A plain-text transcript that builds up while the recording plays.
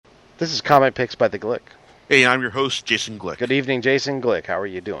This is Comic Picks by the Glick. Hey, I'm your host, Jason Glick. Good evening, Jason Glick. How are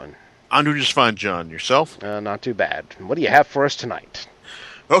you doing? I'm doing just fine, John. Yourself? Not too bad. What do you have for us tonight?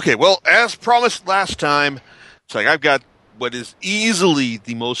 Okay, well, as promised last time, it's like I've got what is easily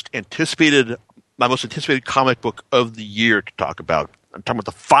my most anticipated comic book of the year to talk about. I'm talking about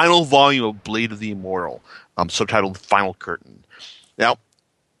the final volume of Blade of the Immortal, subtitled Final Curtain. Now,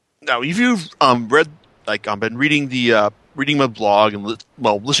 if you've read, I've been reading my blog and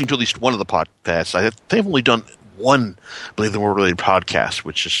listening to at least one of the podcasts. I think I've only done one Blade of the Immortal related podcast,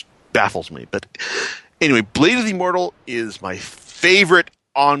 which just baffles me. But anyway, Blade of the Immortal is my favorite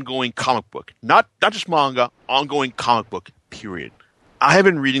ongoing comic book. Not just manga, ongoing comic book, period. I have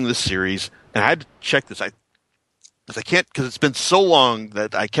been reading this series, and I had to check this. I can't, because it's been so long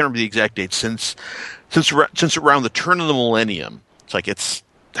that I can't remember the exact date since around the turn of the millennium. I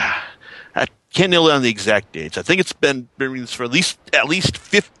can't nail down the exact dates. I think it's been reading this for at least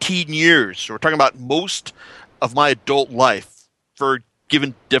 15 years. So we're talking about most of my adult life, for a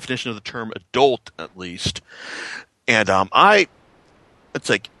given definition of the term adult, at least. And ever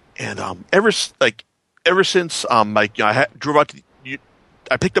since I drove out to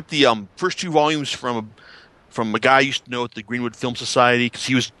I picked up the first two volumes from a guy I used to know at the Greenwood Film Society, because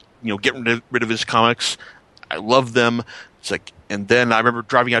he was getting rid of his comics. I love them. And then I remember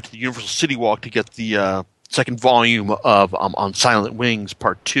driving out to the Universal City Walk to get the second volume of On Silent Wings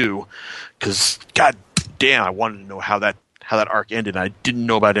Part 2, because god damn, I wanted to know how that arc ended. I didn't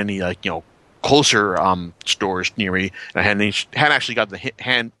know about any closer stores near me, and I hadn't actually got the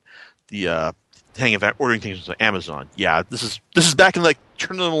hang of ordering things on Amazon. Yeah, this is back in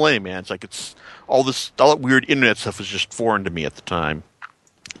turn of the millennium, man. It's all that weird internet stuff was just foreign to me at the time.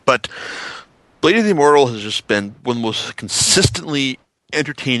 But Blade of the Immortal has just been one of the most consistently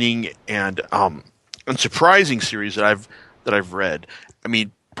entertaining and surprising series that I've read. I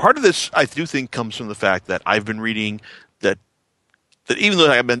mean, part of this I do think comes from the fact that I've been reading that even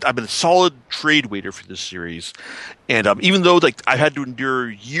though I've been a solid trade waiter for this series, and even though I've had to endure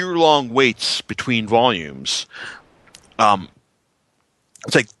year-long waits between volumes,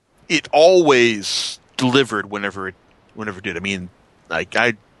 it always delivered whenever it did. I mean,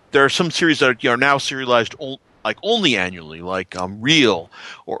 there are some series that are now serialized only annually, like Real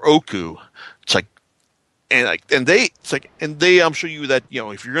or Oku. And they show you that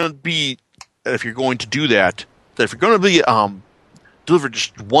if you're going to do that, if you're going to be deliver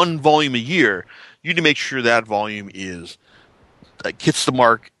just one volume a year, you need to make sure that volume is hits the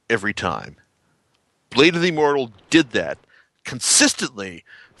mark every time. Blade of the Immortal did that consistently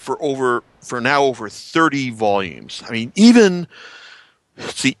for now over 30 volumes. I mean, even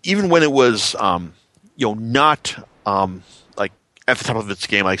when it was not at the top of its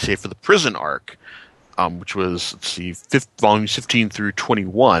game, say for the prison arc, which was volumes 15 through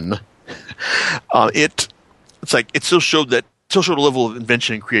 21, it still showed a level of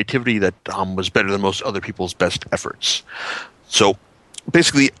invention and creativity that was better than most other people's best efforts. So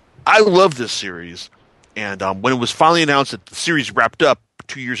basically, I love this series, and when it was finally announced that the series wrapped up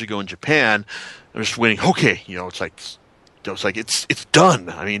 2 years ago in Japan, I was just waiting. Okay, it's done.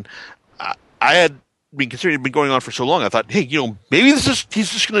 I mean, I had been considering it had been going on for so long. I thought, hey, maybe he's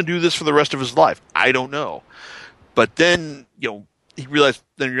just going to do this for the rest of his life. I don't know. But then, he realized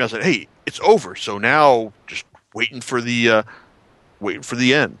that, hey, it's over. So now just waiting for the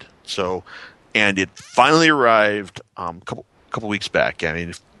end. So, and it finally arrived a couple weeks back. I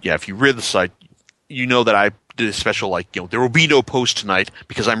mean, if you read the site, you know that I did a special there will be no post tonight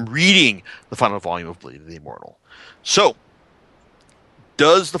because I'm reading the final volume of Blade of the Immortal. So,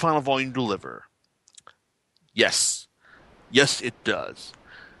 does the final volume deliver? Yes. Yes, it does.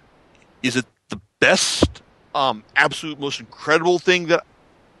 Is it the best, absolute most incredible thing that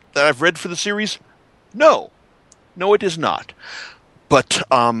I've read for the series? No. No, it is not. But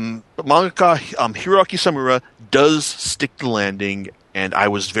mangaka Hiroaki Samura does stick the landing, and I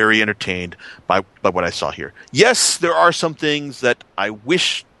was very entertained by what I saw here. Yes, there are some things that I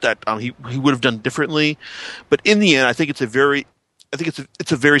wish that he would have done differently, but in the end, I think it's a very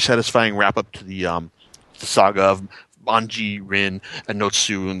satisfying wrap up to the saga of Manji, Rin, and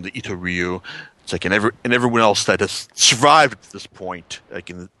Notsu, and the Ito Ryu. It's and everyone else that has survived at this point,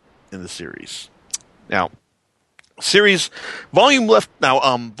 in the series. Now, volume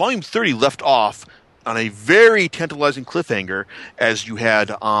 30 left off on a very tantalizing cliffhanger, as you had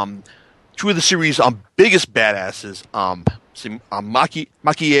two of the series' biggest badasses, Makie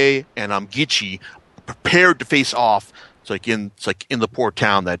and Gichi, prepared to face off. In the poor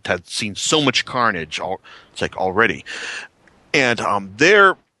town that had seen so much carnage already, and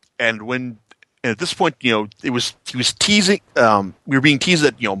when And at this point, he was teasing. We were being teased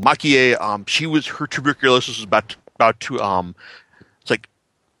that Makie, her tuberculosis was about to it's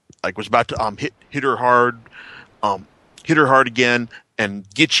like was about to hit her hard, again. And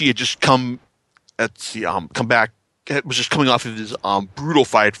Gitchy had just come back. Was just coming off of his brutal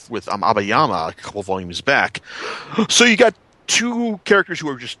fight with Abayama a couple volumes back. So you got two characters who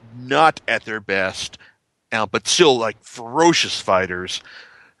are just not at their best, but still like ferocious fighters.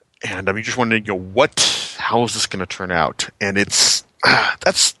 And I'm just wondering, how is this going to turn out? And it's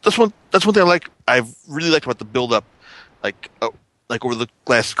that's one thing I've really liked about the build up, like over the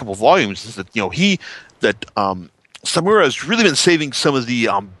last couple of volumes, is that Samura has really been saving some of the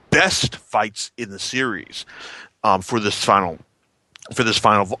best fights in the series for these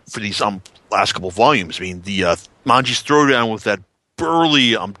last couple of volumes. I mean, the Manji's throwdown with that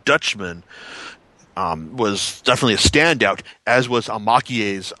burly Dutchman was definitely a standout, as was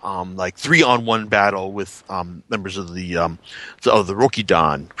Makie's 3-on-1 battle with members of the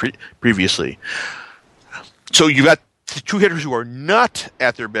Rokidan previously. So you got the two hitters who are not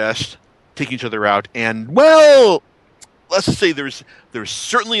at their best taking each other out, and let's just say there's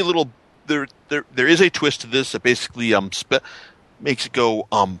certainly a little there is a twist to this that basically makes it go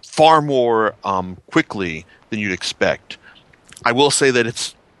far more quickly than you'd expect. I will say that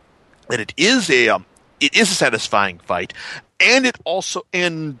it is a satisfying fight, and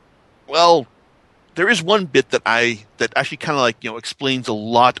there is one bit that actually kind of explains a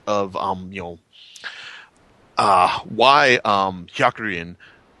lot of why Hyakurin,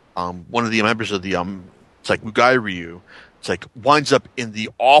 one of the members of the Mugai Ryu, winds up in the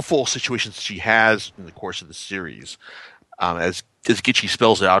awful situations she has in the course of the series, as Gitchy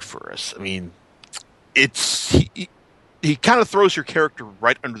spells it out for us. I mean, he kind of throws her character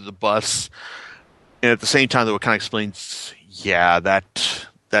right under the bus, and at the same time, though, it kind of explains, that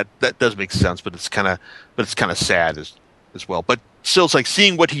does make sense, but it's kind of sad as well. But still, it's like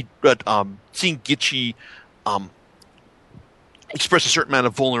seeing seeing Gitchy express a certain amount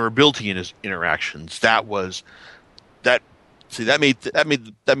of vulnerability in his interactions. That made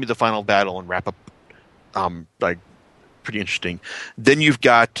the final battle and wrap up pretty interesting. Then you've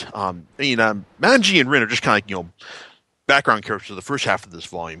got Manji and Rin are just kind of background characters of the first half of this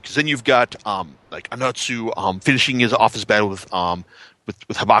volume, because then you've got Anotsu finishing his office battle with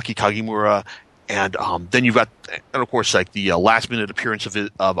Habaki Kagimura, and then you've got, and of course, the last minute appearance of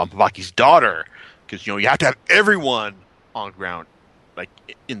Habaki's daughter, because you have to have everyone on the ground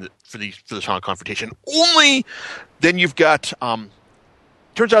for this final confrontation. Only then you've got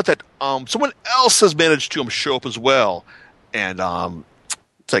turns out that someone else has managed to show up as well, and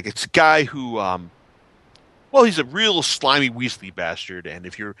it's a guy who he's a real slimy Weasley bastard. And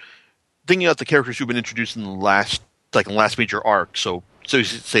if you're thinking about the characters who've been introduced in the last major arc, so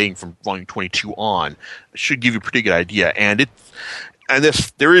he's saying from volume 22 on, it should give you a pretty good idea. And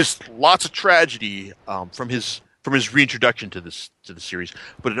there is lots of tragedy from his reintroduction to the series,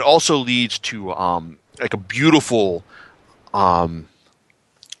 but it also leads to a beautiful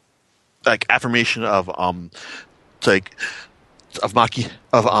affirmation of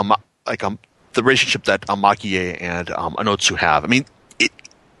the relationship that Makie and Anotsu have. I mean, it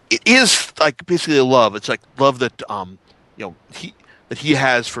is basically a love. It's love that he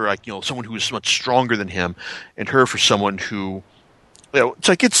has for someone who is much stronger than him, and her for someone who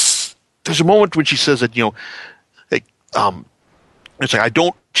there's a moment when she says that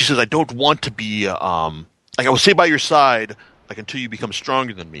she says, I don't want to be I will stay by your side until you become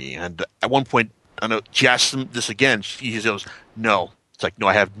stronger than me. And at one point, I know she asks him this again. He goes, no. It's no,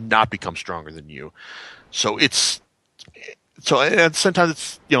 I have not become stronger than you. So and sometimes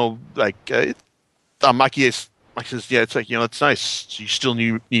it's Makie says, it's it's nice. You still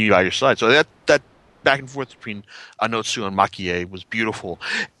need me by your side. So that back and forth between Anotsu and Makie was beautiful,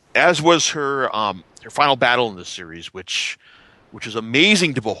 as was her final battle in this series, which is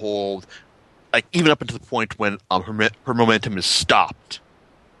amazing to behold. Even up until the point when her momentum is stopped.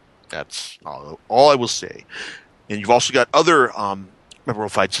 That's all I will say. And you've also got other memorable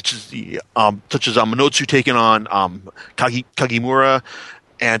fights, such as Anotsu taking on Kagimura,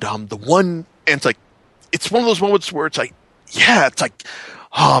 and it's one of those moments where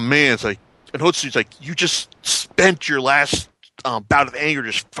oh man, Anotsu's you just spent your last bout of anger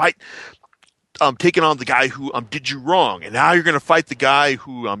just taking on the guy who did you wrong, and now you're going to fight the guy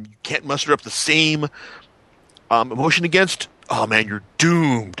who you can't muster up the same emotion against. Oh man, you're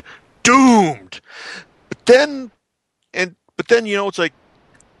doomed. But then it's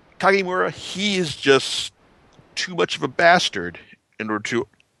Kagimura, he is just too much of a bastard in order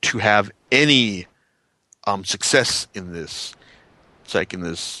to have any success in this. It's in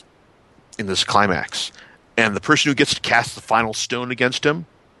this climax, and the person who gets to cast the final stone against him,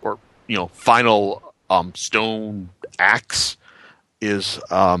 or final stone axe, is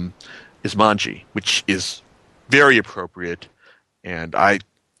Manji, which is very appropriate, and I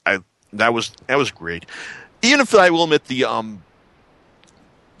that was great. Even if I will admit the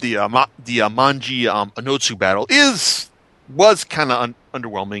Manji Anotsu battle was kind of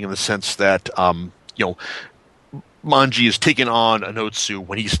underwhelming in the sense that Manji is taking on Anotsu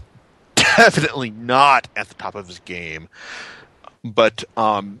when he's definitely not at the top of his game. But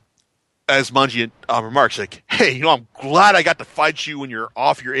as Manji remarks, like, hey, I'm glad I got to fight you when you're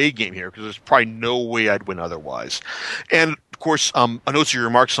off your A game here, because there's probably no way I'd win otherwise. And of course, Anotsu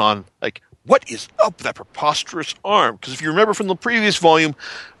remarks on, like, what is up with that preposterous arm? Because if you remember from the previous volume,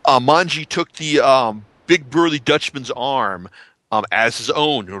 Manji took the big burly Dutchman's arm as his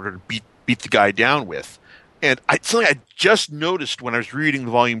own in order to beat the guy down with. And something I just noticed when I was reading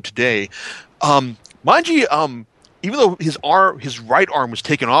the volume today, Manji, even though his right arm was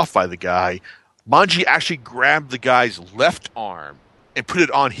taken off by the guy, Manji actually grabbed the guy's left arm and put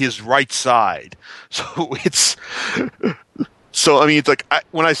it on his right side. So it's like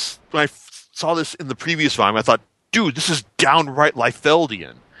when I saw this in the previous volume, I thought, dude, this is downright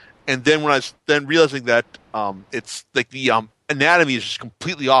Liefeldian. And then when I was realizing that it's like the anatomy is just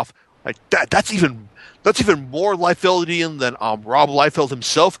completely off, like that's even more Liefeldian than Rob Liefeld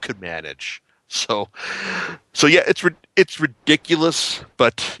himself could manage. So yeah, it's ridiculous,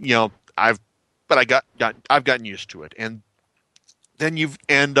 but I've gotten used to it. And then you've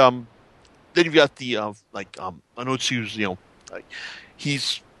got the Anotsu's,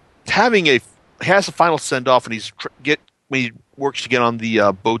 he's has a final send off, and when he works to get on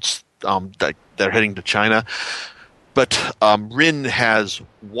the boats that are heading to China. But Rin has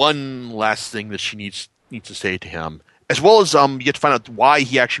one last thing that she needs to say to him, as well as you get to find out why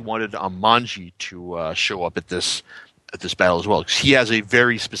he actually wanted Manji to show up at this battle as well, because he has a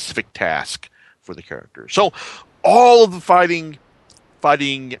very specific task for the character. So all of the fighting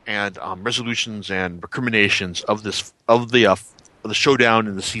and resolutions and recriminations of the showdown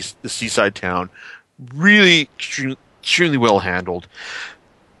in the seaside town, really extremely well handled.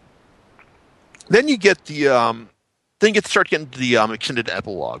 Then you get start getting to the extended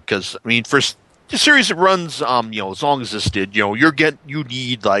epilogue, because first the series that runs as long as this did, you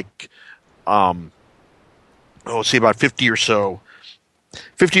need like say about 50 or so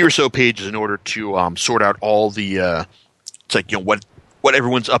pages in order to sort out all the it's like what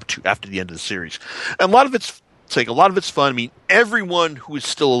everyone's up to after the end of the series. And a lot of it's fun. Everyone who is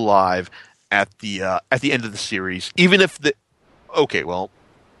still alive at the end of the series, even if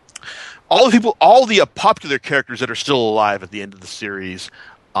all the popular characters that are still alive at the end of the series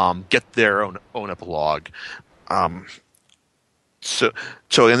get their own epilogue. So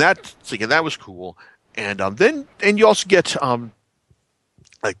that was cool. And then you also get and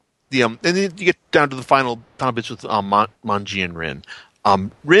then you get down to the final bits with Manji and Rin.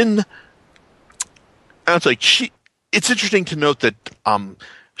 Rin, it's interesting to note that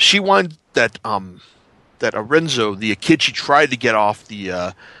she wanted that Renzo, the kid she tried to get off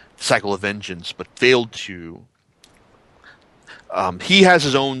the cycle of vengeance, but failed to. He has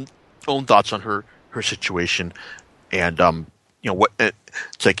his own thoughts on her situation, and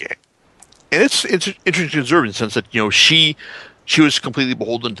it's interesting to observe in the sense that she was completely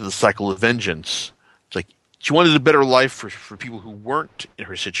beholden to the cycle of vengeance. It's like she wanted a better life for people who weren't in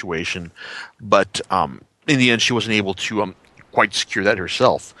her situation, but in the end she wasn't able to quite secure that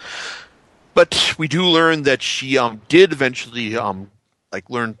herself. But we do learn that she did eventually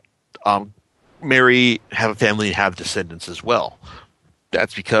marry, have a family, and have descendants as well.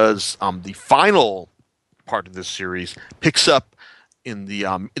 That's because the final part of this series picks up in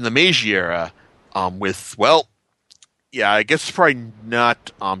the Meiji era with, I guess it's probably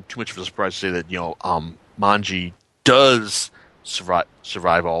not too much of a surprise to say that Manji does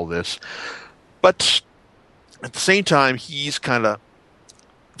survive all this, but at the same time he's kind of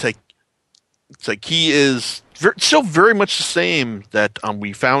it's like he is still very much the same that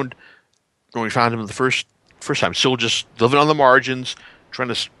we found when we found him the first time. Still just living on the margins, trying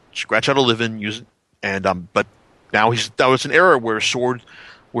to scratch out a living, but now that was an era where swords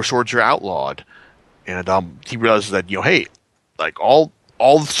are outlawed, and he realizes that hey, like all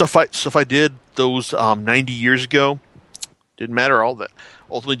the stuff I did those 90 years ago didn't matter all that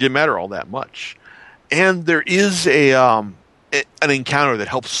much. And there is an encounter that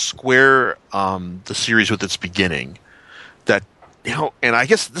helps square the series with its beginning. That and I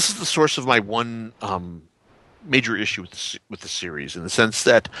guess this is the source of my one major issue with the series, in the sense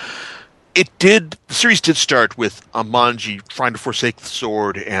that The series did start with Manji trying to forsake the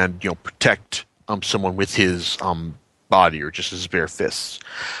sword and protect someone with his body or just his bare fists.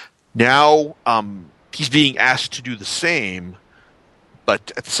 Now he's being asked to do the same,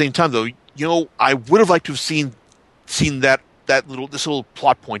 but at the same time, though, I would have liked to have seen this little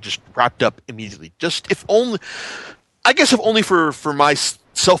plot point just wrapped up immediately. Just if only for my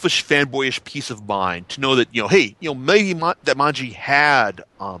selfish fanboyish peace of mind to know that hey, maybe that Manji had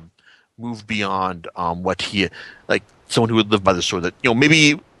moved beyond what he like someone who would live by the sword. That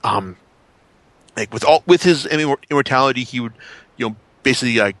maybe like with his immortality, he would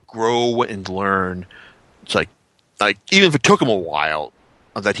basically like grow and learn. It's like even if it took him a while,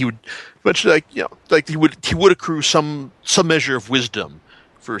 that he would eventually he would accrue some measure of wisdom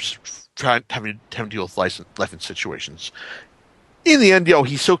for having to deal with life in situations. In the end,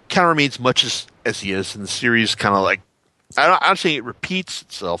 he still kind of remains much as he is in the series. Kind of like I'm not saying it repeats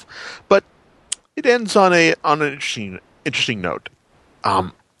itself, but it ends on an interesting note.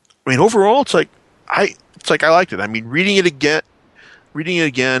 I mean, overall, it's like I liked it. I mean, reading it again,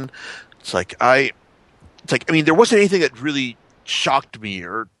 I mean, there wasn't anything that really shocked me,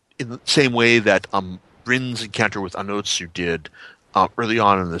 or in the same way that Rin's encounter with Anotsu did early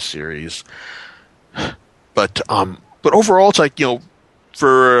on in the series. But overall, it's like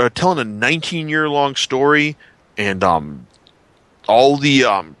for telling a 19-year-long story and all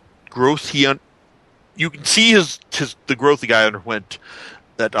the growth you can see the growth the guy underwent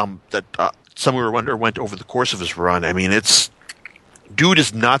that Summer underwent over the course of his run. I mean, dude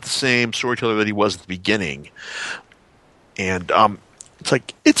is not the same storyteller that he was at the beginning, and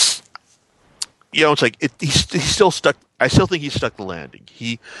he's still stuck. I still think he's stuck the landing.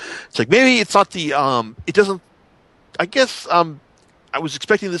 It's like maybe it's not the it doesn't. I guess I was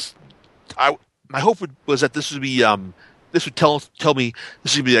expecting this. My hope was that this would be this would tell me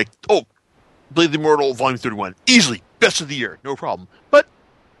this would be like, oh, Blade of the Immortal Volume 31, easily best of the year, no problem. But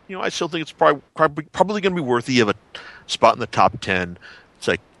I still think it's probably going to be worthy of a spot in the top 10. It's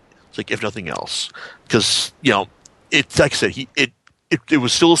like if nothing else, because it's like I said, it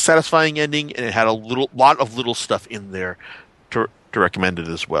was still a satisfying ending, and it had a lot of little stuff in there to recommend it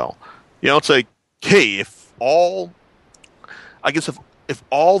as well. It's like, hey, if all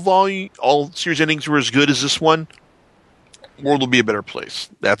series endings were as good as this one, the world will be a better place.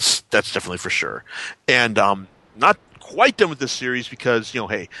 That's definitely for sure. And not quite done with this series because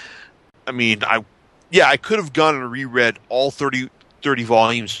hey, I mean, I could have gone and reread all 30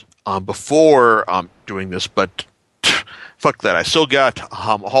 volumes before doing this, but fuck that. I still got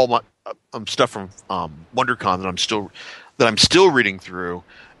all my stuff from WonderCon that I'm still reading through,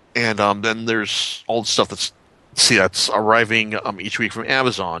 and then there's all the stuff that's arriving each week from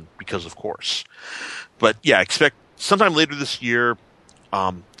Amazon, because of course. But yeah, expect sometime later this year,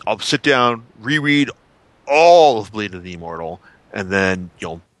 I'll sit down, reread all of Blade of the Immortal, and then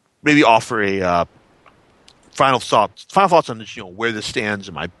maybe offer a final thoughts on this, where this stands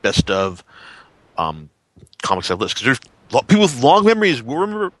in my best of comics I've listed. Because there's people with long memories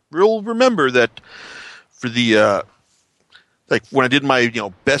will remember that for the like when I did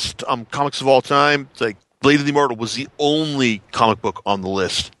my best comics of all time, it's like Blade of the Immortal was the only comic book on the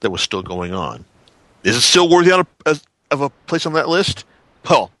list that was still going on. Is it still worthy of a place on that list?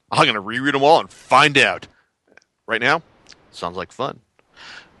 Well, I'm going to reread them all and find out. Right now, sounds like fun.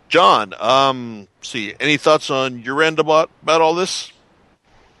 John, see, any thoughts on your end about all this?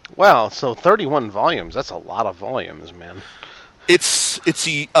 Well, so 31 volumes, that's a lot of volumes, man. It's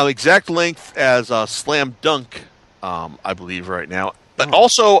the exact length as Slam Dunk, I believe, right now. But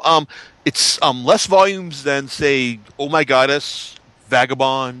also, it's less volumes than, say, Oh My Goddess,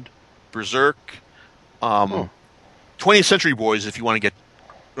 Vagabond, Berserk, 20th Century Boys, if you want to get...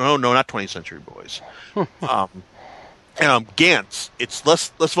 No, not 20th Century Boys. Gantz. It's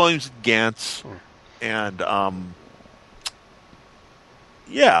less volumes than Gantz. And,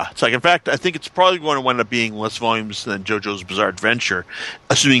 yeah. It's like, in fact, I think it's probably going to wind up being less volumes than JoJo's Bizarre Adventure,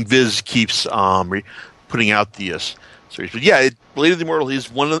 assuming Viz keeps putting out the series. But yeah, Blade of the Immortal is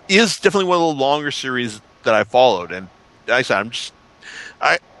definitely one of the longer series that I followed. And like I said,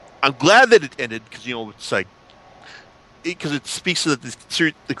 I'm glad that it ended, because, it's like, because it speaks to that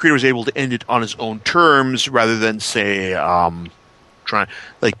the creator was able to end it on his own terms rather than say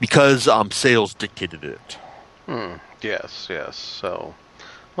because sales dictated it. Yes. So,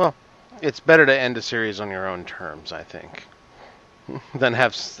 well, it's better to end a series on your own terms, I think, than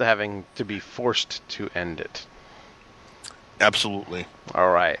having to be forced to end it. Absolutely.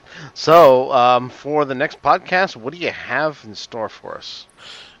 All right. So, for the next podcast, what do you have in store for us?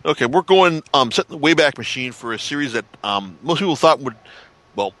 Okay, we're going set the Wayback Machine for a series that most people thought would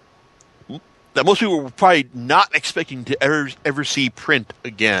that most people were probably not expecting to ever see print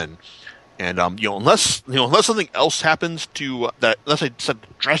again. And unless something else happens unless I decide to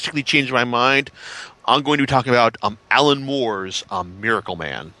drastically change my mind, I'm going to be talking about Alan Moore's Miracle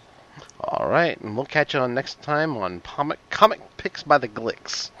Man. All right, and we'll catch you on next time on Comic Picks by the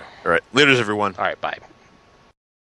Glicks. All right, later, everyone. All right, bye.